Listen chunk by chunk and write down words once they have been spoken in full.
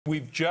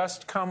We've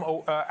just come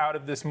out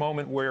of this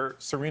moment where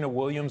Serena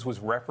Williams was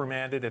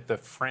reprimanded at the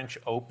French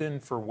Open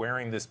for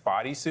wearing this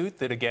bodysuit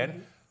that,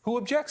 again, who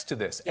objects to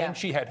this? Yeah. And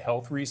she had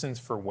health reasons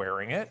for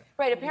wearing it.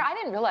 Right. I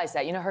didn't realize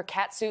that. You know, her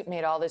cat suit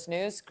made all this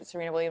news,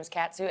 Serena Williams'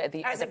 cat suit at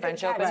the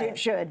French Open. It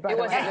should, by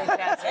the way. It was a good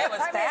cat suit. It was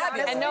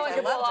fabulous. And no one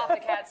could pull off the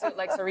cat suit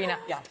like Serena.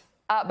 Yeah.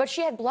 But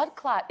she had blood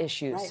clot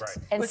issues. Right.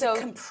 And was so it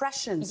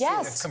compression suit?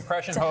 Yes. It's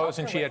compression hose,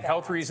 and she had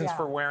health reasons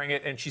for wearing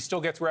it, and she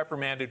still gets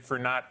reprimanded for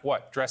not,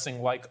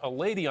 dressing like a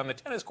lady on the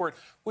tennis court,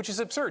 which is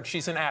absurd.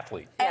 She's an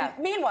athlete. And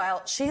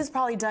meanwhile, she has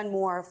probably done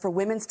more for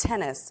women's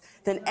tennis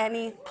than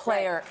any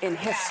player in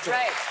history.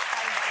 Right.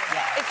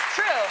 Yeah. It's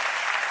true.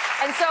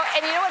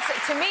 And you know what,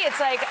 to me, it's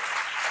like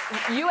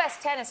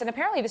U.S. tennis, and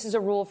apparently this is a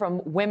rule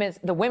from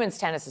the Women's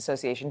Tennis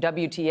Association,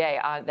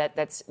 WTA,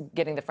 that's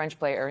getting the French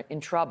player in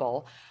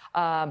trouble.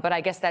 But I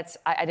guess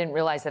I didn't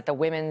realize that the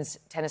women's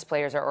tennis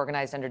players are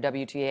organized under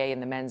WTA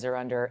and the men's are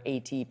under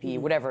ATP,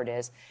 whatever it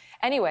is.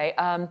 Anyway,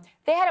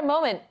 they had a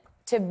moment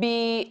to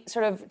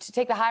to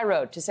take the high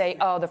road, to say,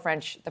 oh, the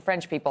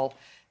French people,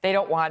 they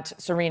don't want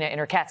Serena in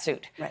her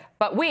catsuit. Right.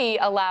 But we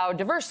allow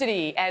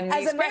diversity and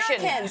as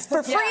expression. Americans,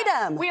 for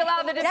freedom. We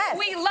allow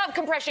we love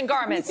compression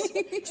garments.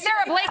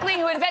 Sarah Blakely,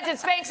 who invented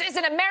Spanx, is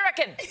an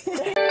American.